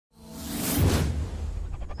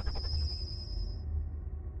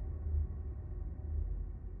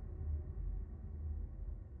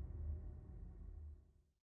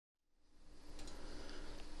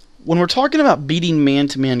when we're talking about beating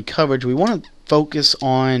man-to-man coverage, we want to focus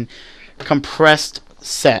on compressed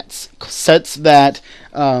sets that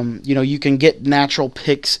you can get natural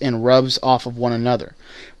picks and rubs off of one another.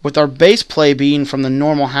 With our base play being from the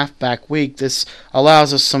normal halfback week, this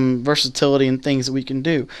allows us some versatility in things that we can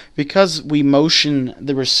do. Because we motion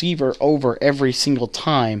the receiver over every single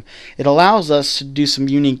time, it allows us to do some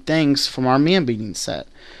unique things from our man-beating set.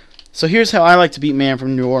 So here's how I like to beat man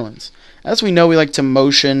from New Orleans. As we know, we like to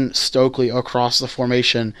motion Stokely across the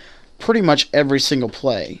formation pretty much every single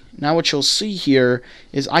play. Now what you'll see here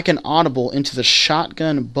is I can audible into the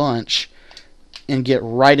shotgun bunch and get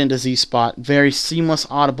right into Z-spot. Very seamless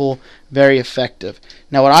audible, very effective.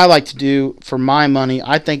 Now what I like to do for my money,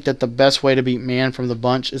 I think that the best way to beat man from the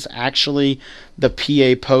bunch is actually the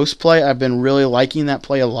PA post play. I've been really liking that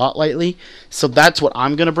play a lot lately, so that's what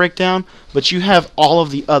I'm going to break down. But you have all of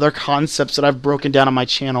the other concepts that I've broken down on my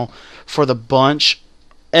channel for the bunch.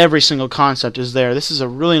 Every single concept is there. This is a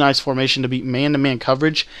really nice formation to beat man-to-man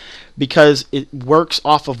coverage because it works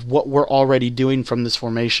off of what we're already doing from this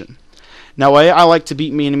formation. Now, the way I like to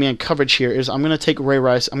beat man-to-man coverage here is I'm going to take Ray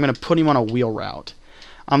Rice, I'm going to put him on a wheel route.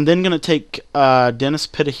 I'm then going to take Dennis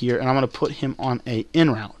Pitta here, and I'm going to put him on a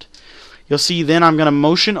in route. You'll see then I'm going to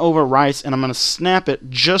motion over Rice, and I'm going to snap it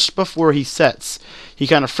just before he sets. He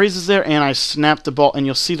kind of freezes there, and I snap the ball, and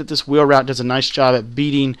you'll see that this wheel route does a nice job at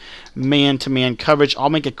beating man-to-man coverage. I'll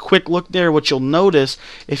make a quick look there. What you'll notice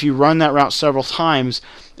if you run that route several times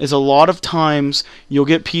is a lot of times you'll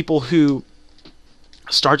get people who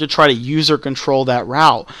start to try to user control that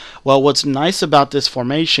route. Well, what's nice about this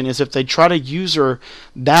formation is if they try to user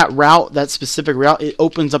that route, that specific route, it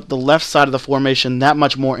opens up the left side of the formation that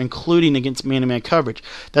much more, including against man-to-man coverage.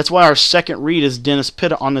 That's why our second read is Dennis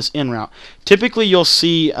Pitta on this in route. Typically, you'll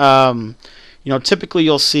see, something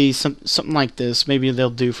like this. Maybe they'll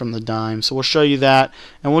do from the dime. So we'll show you that,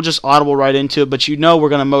 and we'll just audible right into it. But we're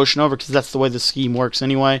going to motion over because that's the way the scheme works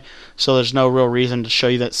anyway. So there's no real reason to show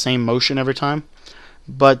you that same motion every time.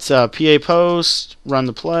 But PA post, run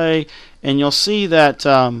the play, and you'll see that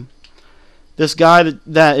this guy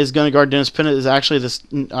that is going to guard Dennis Pitta is actually this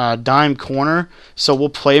dime corner. So we'll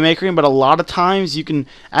playmaker him, but a lot of times you can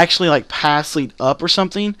actually like pass lead up or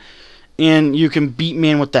something, and you can beat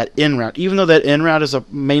man with that in route. Even though that in route is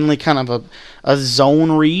mainly kind of a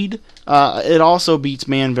zone read, it also beats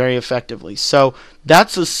man very effectively. So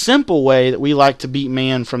that's a simple way that we like to beat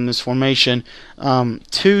man from this formation.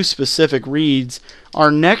 Two specific reads. Our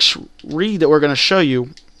next read that we're going to show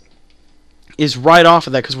you is right off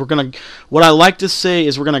of that, because what I like to say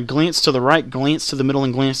is we're going to glance to the right, glance to the middle,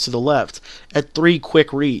 and glance to the left at 3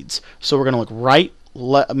 quick reads. So we're going to look right,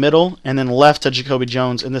 middle, and then left to Jacoby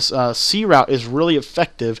Jones. And this C route is really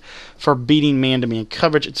effective for beating man-to-man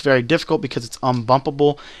coverage. It's very difficult because it's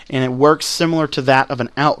unbumpable, and it works similar to that of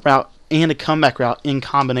an out route and a comeback route in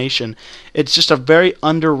combination. It's just a very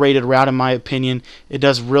underrated route in my opinion. It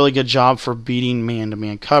does a really good job for beating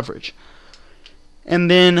man-to-man coverage.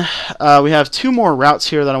 And then we have 2 more routes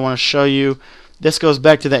here that I want to show you. This goes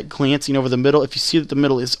back to that glancing over the middle. If you see that the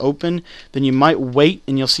middle is open, then you might wait,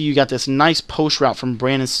 and you'll see you got this nice post route from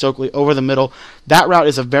Brandon Stokely over the middle. That route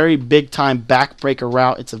is a very big-time backbreaker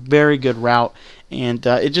route. It's a very good route, and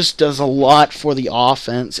it just does a lot for the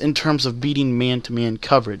offense in terms of beating man-to-man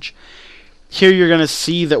coverage. Here you're going to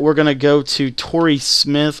see that we're going to go to Torrey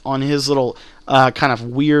Smith on his little kind of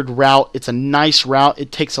weird route. It's a nice route.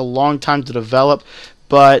 It takes a long time to develop,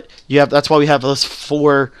 but that's why we have those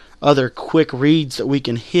 4 other quick reads that we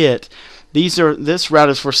can hit. This route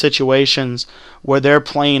is for situations where they're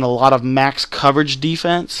playing a lot of max coverage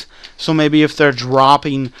defense. So maybe if they're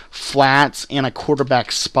dropping flats and a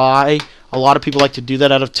quarterback spy, a lot of people like to do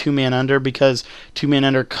that out of 2-man under because 2-man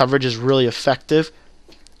under coverage is really effective.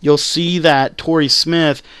 You'll see that Torrey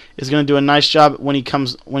Smith is going to do a nice job when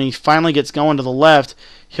he finally gets going to the left.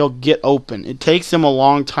 He'll get open. It takes him a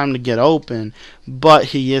long time to get open, but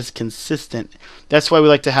he is consistent. That's why we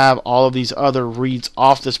like to have all of these other reads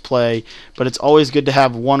off this play, but it's always good to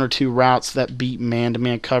have 1 or 2 routes that beat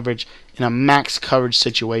man-to-man coverage in a max coverage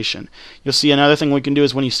situation. You'll see another thing we can do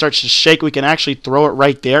is when he starts to shake, we can actually throw it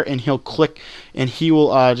right there, and he'll click, and he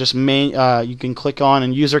will you can click on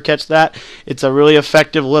and user catch that. It's a really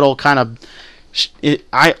effective little kind of,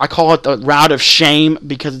 I call it the route of shame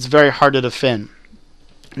because it's very hard to defend.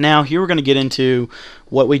 Now here we're going to get into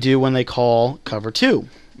what we do when they call cover 2.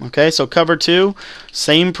 Okay, so cover 2,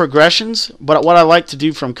 same progressions, but what I like to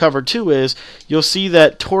do from cover 2 is you'll see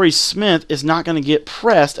that Torrey Smith is not going to get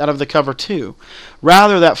pressed out of the cover 2.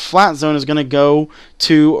 Rather, that flat zone is going to go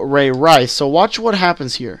to Ray Rice. So watch what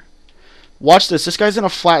happens here. Watch this. This guy's in a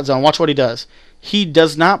flat zone. Watch what he does. He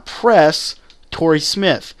does not press Torrey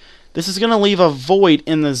Smith. this is going to leave a void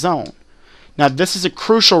in the zone. Now, this is a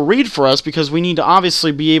crucial read for us because we need to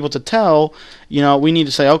obviously be able to tell, we need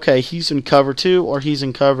to say, okay, he's in cover 2 or he's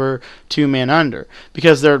in cover 2 man under,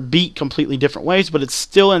 because they're beat completely different ways, but it's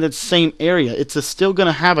still in the same area. It's still going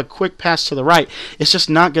to have a quick pass to the right. It's just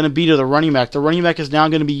not going to be to the running back. The running back is now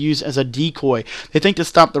going to be used as a decoy. They think to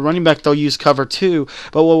stop the running back, they'll use cover 2,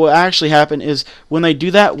 but what will actually happen is when they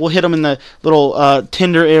do that, we'll hit them in the little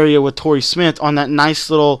tender area with Torrey Smith on that nice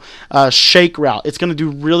little shake route. It's going to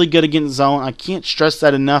do really good against zone. I can't stress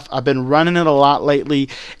that enough. I've been running it a lot lately,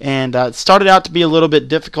 and it started out to be a little bit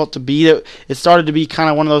difficult to beat it. It started to be kind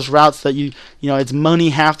of one of those routes that it's money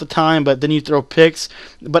half the time, but then you throw picks.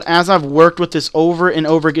 But as I've worked with this over and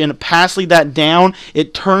over again, passing that down,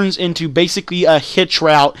 it turns into basically a hitch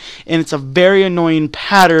route, and it's a very annoying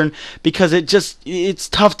pattern because it's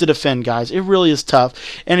tough to defend, guys. It really is tough.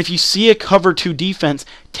 And if you see a cover 2 defense,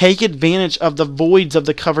 take advantage of the voids of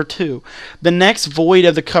the cover 2. The next void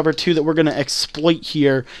of the cover 2 that we're going to exploit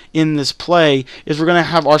here in this play is we're going to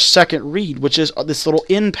have our second read, which is this little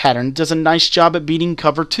in pattern. It does a nice job at beating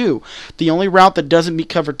cover 2. The only route that doesn't beat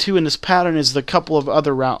cover 2 in this pattern is the couple of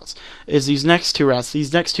other routes, is these next two routes.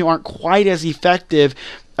 These next two aren't quite as effective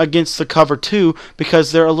against the cover 2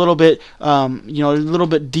 because they're a little bit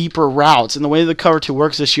deeper routes. And the way the cover 2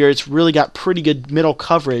 works this year, it's really got pretty good middle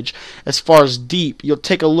coverage as far as deep. You'll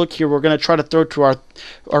take a look here. We're going to try to throw to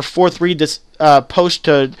our fourth read, this post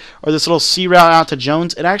to, or this little C route out to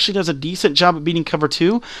Jones. It actually does a decent job at beating cover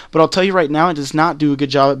 2, but I'll tell you right now, it does not do a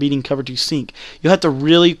good job at beating cover 2 sink. You'll have to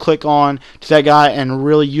really click on to that guy and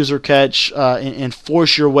really user catch and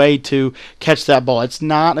force your way to catch that ball. It's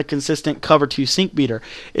not a consistent cover 2 sink beater.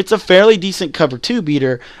 It's a fairly decent cover 2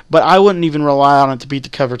 beater, but I wouldn't even rely on it to beat the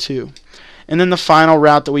cover 2. And then the final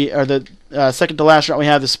route that the second to last route we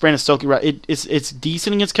have, the Brandon Stokely route. It's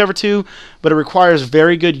decent against cover 2, but it requires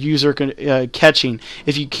very good user catching.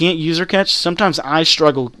 If you can't user catch, sometimes I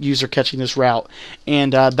struggle user catching this route,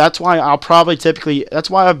 and that's why that's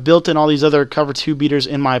why I've built in all these other cover 2 beaters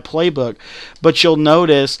in my playbook. But you'll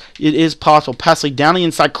notice it is possible. Passing down the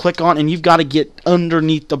inside, click on, and you've got to get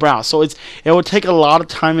underneath the brow. So it will take a lot of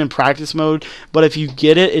time in practice mode, but if you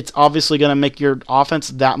get it, it's obviously going to make your offense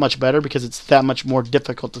that much better because it's that much more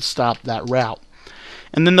difficult to stop that route.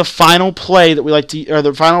 And then the final play that we like to, or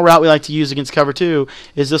the final route we like to use against cover 2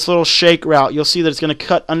 is this little shake route. You'll see that it's going to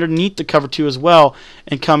cut underneath the cover 2 as well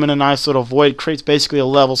and come in a nice little void. It creates basically a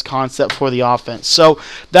levels concept for the offense. So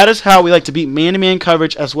that is how we like to beat man-to-man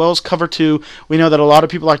coverage as well as cover 2. We know that a lot of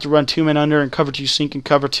people like to run 2-man under and cover 2 sink and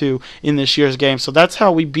cover 2 in this year's game. So that's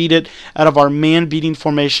how we beat it out of our man-beating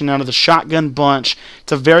formation, out of the shotgun bunch.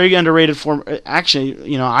 It's a very underrated form.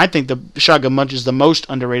 Actually, I think the shotgun bunch is the most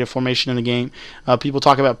underrated formation in the game. People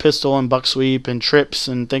talk about pistol and buck sweep and trips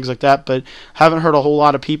and things like that, but haven't heard a whole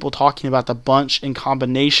lot of people talking about the bunch in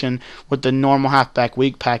combination with the normal halfback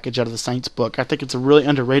weak package out of the Saints book. I think it's a really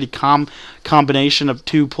underrated combination of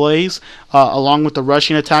two plays, along with the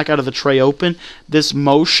rushing attack out of the tray open. This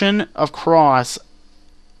motion of cross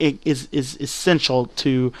is essential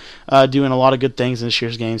to doing a lot of good things in this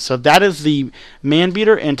year's game. So that is the man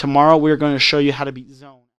beater, and tomorrow we're going to show you how to beat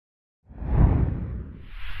zone.